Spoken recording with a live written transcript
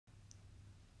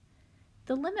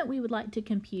the limit we would like to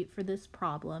compute for this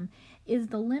problem is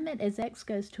the limit as x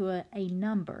goes to a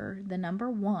number, the number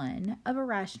 1, of a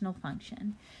rational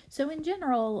function. So in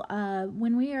general,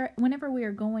 whenever we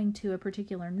are going to a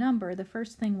particular number, the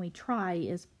first thing we try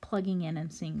is plugging in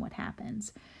and seeing what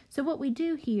happens. So what we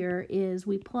do here is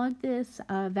we plug this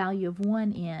value of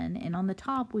 1 in, and on the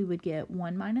top we would get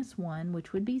 1 minus 1,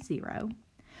 which would be 0.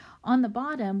 On the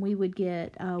bottom we would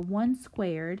get 1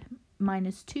 squared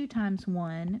minus 2 times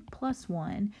 1 plus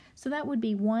 1. So that would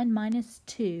be 1 minus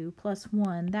 2 plus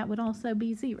 1. That would also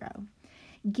be 0.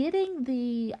 Getting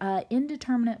the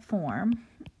indeterminate form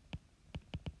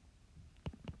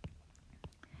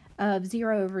of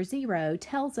 0 over 0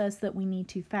 tells us that we need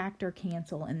to factor,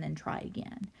 cancel, and then try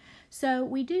again. So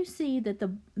we do see that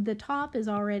the top is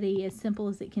already as simple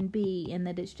as it can be in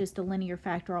that it's just a linear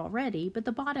factor already, but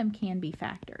the bottom can be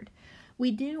factored. We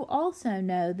do also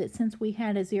know that since we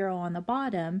had a 0 on the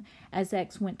bottom, as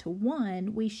x went to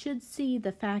 1, we should see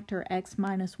the factor x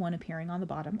minus 1 appearing on the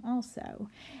bottom also.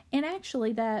 And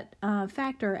actually that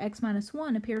factor x minus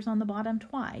 1 appears on the bottom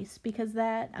twice because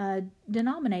that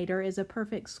denominator is a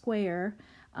perfect square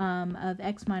of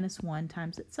x minus 1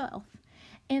 times itself.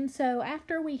 And so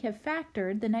after we have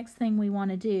factored, the next thing we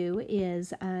want to do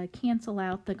is cancel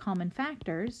out the common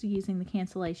factors using the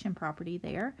cancellation property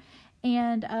there.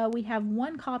 And we have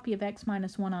 1 copy of x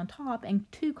minus 1 on top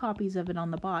and 2 copies of it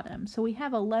on the bottom. So we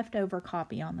have a leftover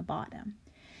copy on the bottom.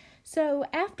 So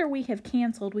after we have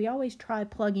canceled, we always try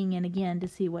plugging in again to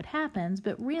see what happens,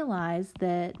 but realize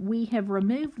that we have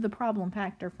removed the problem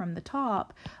factor from the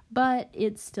top, but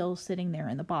it's still sitting there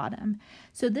in the bottom.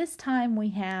 So this time we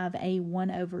have a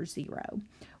 1 over 0.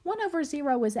 1 over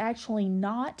 0 is actually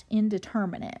not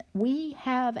indeterminate. We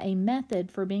have a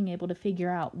method for being able to figure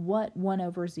out what 1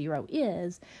 over 0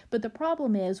 is, but the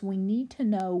problem is we need to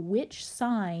know which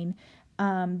sign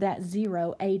that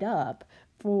 0 ate up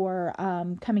for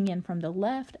coming in from the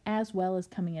left as well as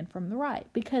coming in from the right,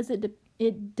 because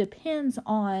it depends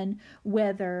on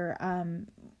whether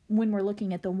when we're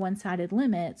looking at the one-sided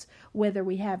limits, whether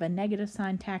we have a negative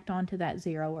sign tacked onto that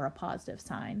 0 or a positive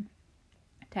sign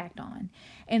tacked on.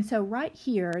 And so right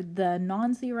here, the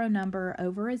non-zero number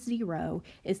over a 0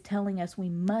 is telling us we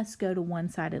must go to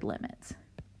one-sided limits.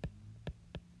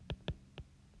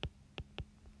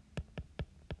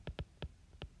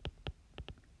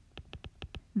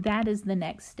 That is the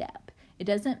next step. It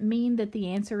doesn't mean that the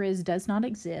answer does not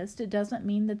exist. It doesn't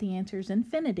mean that the answer is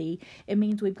infinity. It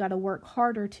means we've got to work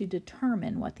harder to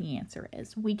determine what the answer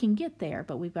is. We can get there,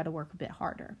 but we've got to work a bit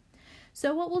harder.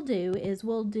 So what we'll do is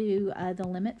we'll do the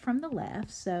limit from the left.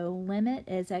 So limit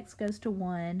as x goes to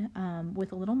 1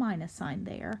 with a little minus sign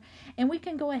there. And we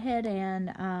can go ahead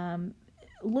and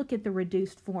look at the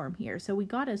reduced form here. So we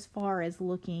got as far as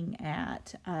looking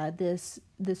at this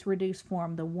reduced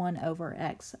form, the 1 over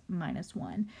x minus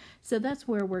 1. So that's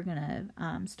where we're going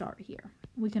to start here.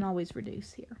 We can always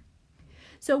reduce here.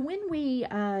 So when we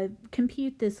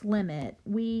compute this limit,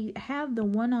 we have the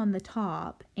 1 on the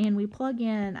top, and we plug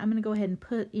in, I'm going to go ahead and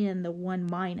put in the 1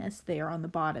 minus there on the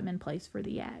bottom in place for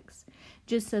the x,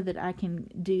 just so that I can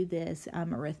do this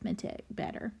arithmetic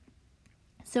better.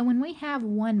 So when we have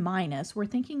 1 minus, we're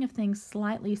thinking of things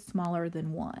slightly smaller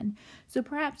than 1. So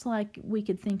perhaps like we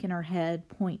could think in our head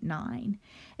 0.9.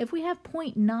 If we have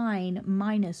 0.9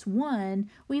 minus 1,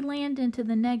 we land into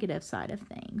the negative side of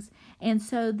things. And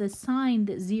so the sign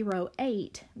that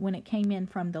 0.8 when it came in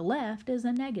from the left is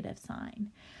a negative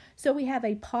sign. So we have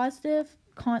a positive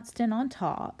constant on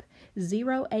top,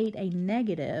 0.8 a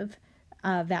negative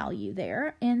value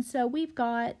there. And so we've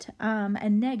got a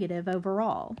negative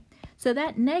overall. So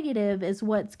that negative is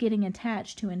what's getting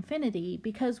attached to infinity,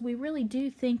 because we really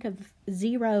do think of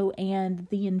 0 and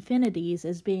the infinities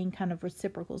as being kind of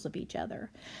reciprocals of each other.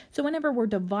 So whenever we're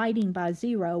dividing by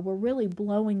 0, we're really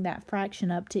blowing that fraction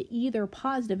up to either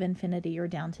positive infinity or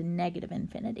down to negative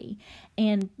infinity.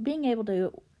 And being able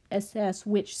to assess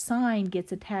which sign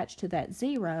gets attached to that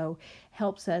 0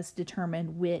 helps us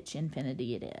determine which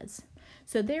infinity it is.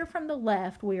 So there from the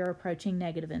left, we are approaching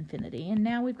negative infinity, and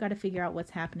now we've got to figure out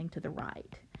what's happening to the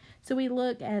right. So we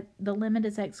look at the limit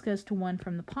as x goes to 1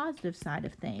 from the positive side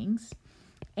of things,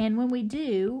 and when we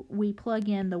do, we plug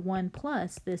in the 1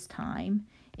 plus this time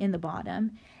in the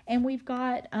bottom, and we've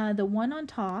got the 1 on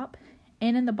top,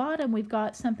 and in the bottom we've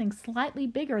got something slightly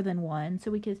bigger than 1,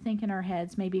 so we could think in our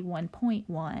heads maybe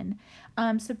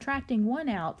 1.1. Subtracting 1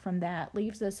 out from that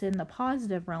leaves us in the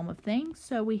positive realm of things,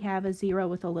 so we have a 0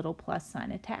 with a little plus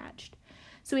sign attached.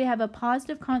 So we have a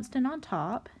positive constant on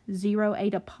top,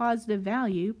 0.8 a positive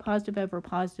value, positive over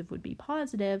positive would be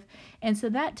positive, and so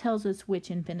that tells us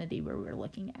which infinity we're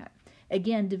looking at.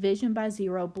 Again, division by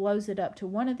 0 blows it up to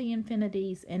one of the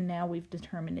infinities, and now we've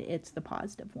determined it's the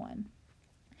positive one.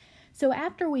 So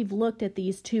after we've looked at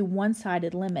these two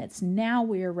one-sided limits, now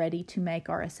we are ready to make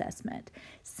our assessment.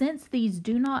 Since these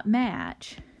do not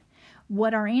match,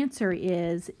 what our answer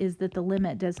is that the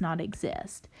limit does not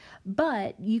exist.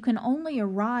 But you can only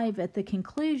arrive at the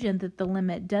conclusion that the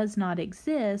limit does not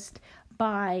exist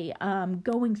by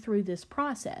going through this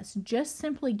process. Just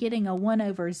simply getting a 1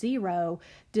 over 0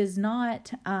 does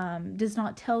not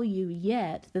tell you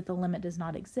yet that the limit does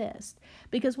not exist.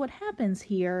 Because what happens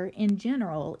here in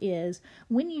general is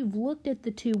when you've looked at the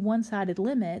two one-sided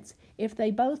limits, if they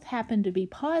both happen to be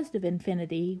positive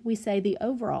infinity, we say the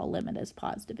overall limit is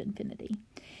positive infinity.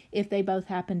 If they both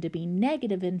happen to be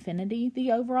negative infinity,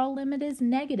 the overall limit is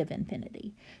negative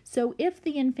infinity. So if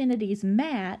the infinities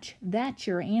match, that's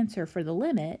your answer for the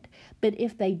limit. But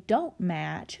if they don't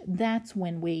match, that's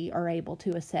when we are able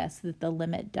to assess that the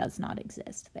limit does not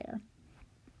exist there.